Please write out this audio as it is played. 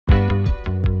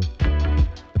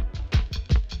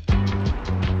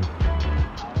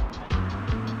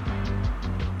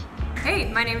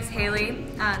my name is Hayley.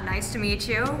 Nice to meet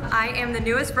you. I am the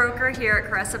newest broker here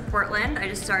at Cresa, Portland. I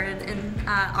just started in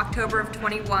October of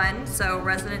 21, so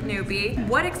resident newbie.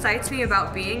 What excites me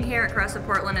about being here at Cresa,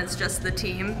 Portland is just the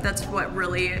team. That's what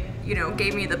really,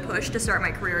 gave me the push to start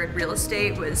my career in real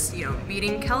estate was,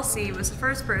 meeting Kelsey was the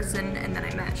first person, and then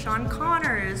I met Sean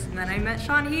Connors, and then I met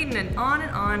Sean Heaton, and on.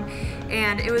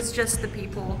 And it was just the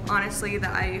people, honestly,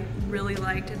 that I really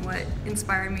liked and what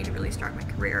inspired me to really start my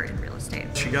career in real estate.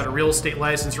 She got a real estate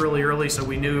license really early, so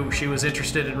we knew she was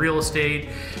interested in real estate,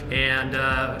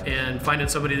 and finding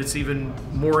somebody that's even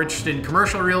more interested in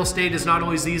commercial real estate is not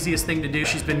always the easiest thing to do.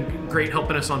 She's been great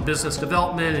helping us on business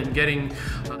development and getting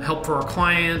help for our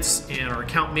clients and our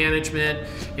account management,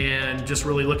 and just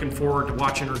really looking forward to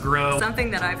watching her grow.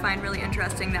 Something that I find really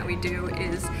interesting that we do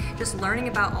is just learning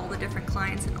about all the different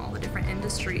clients and all the different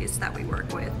industries that we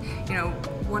work with.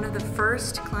 One of the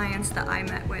first clients that I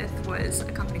met with was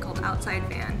a company called Outside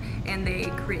Van, and they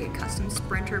create custom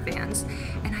Sprinter vans.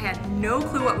 And I had no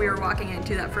clue what we were walking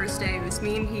into that first day. It was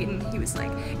me and Heaton. He was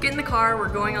like, get in the car, we're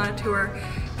going on a tour.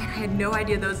 And I had no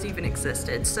idea those even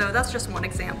existed. So that's just one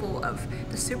example of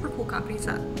the super cool companies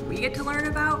that we get to learn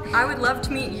about. I would love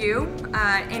to meet you.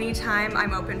 Anytime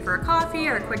I'm open for a coffee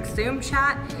or a quick Zoom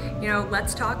chat,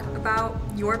 let's talk about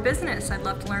your business. I'd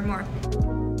love to learn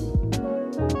more.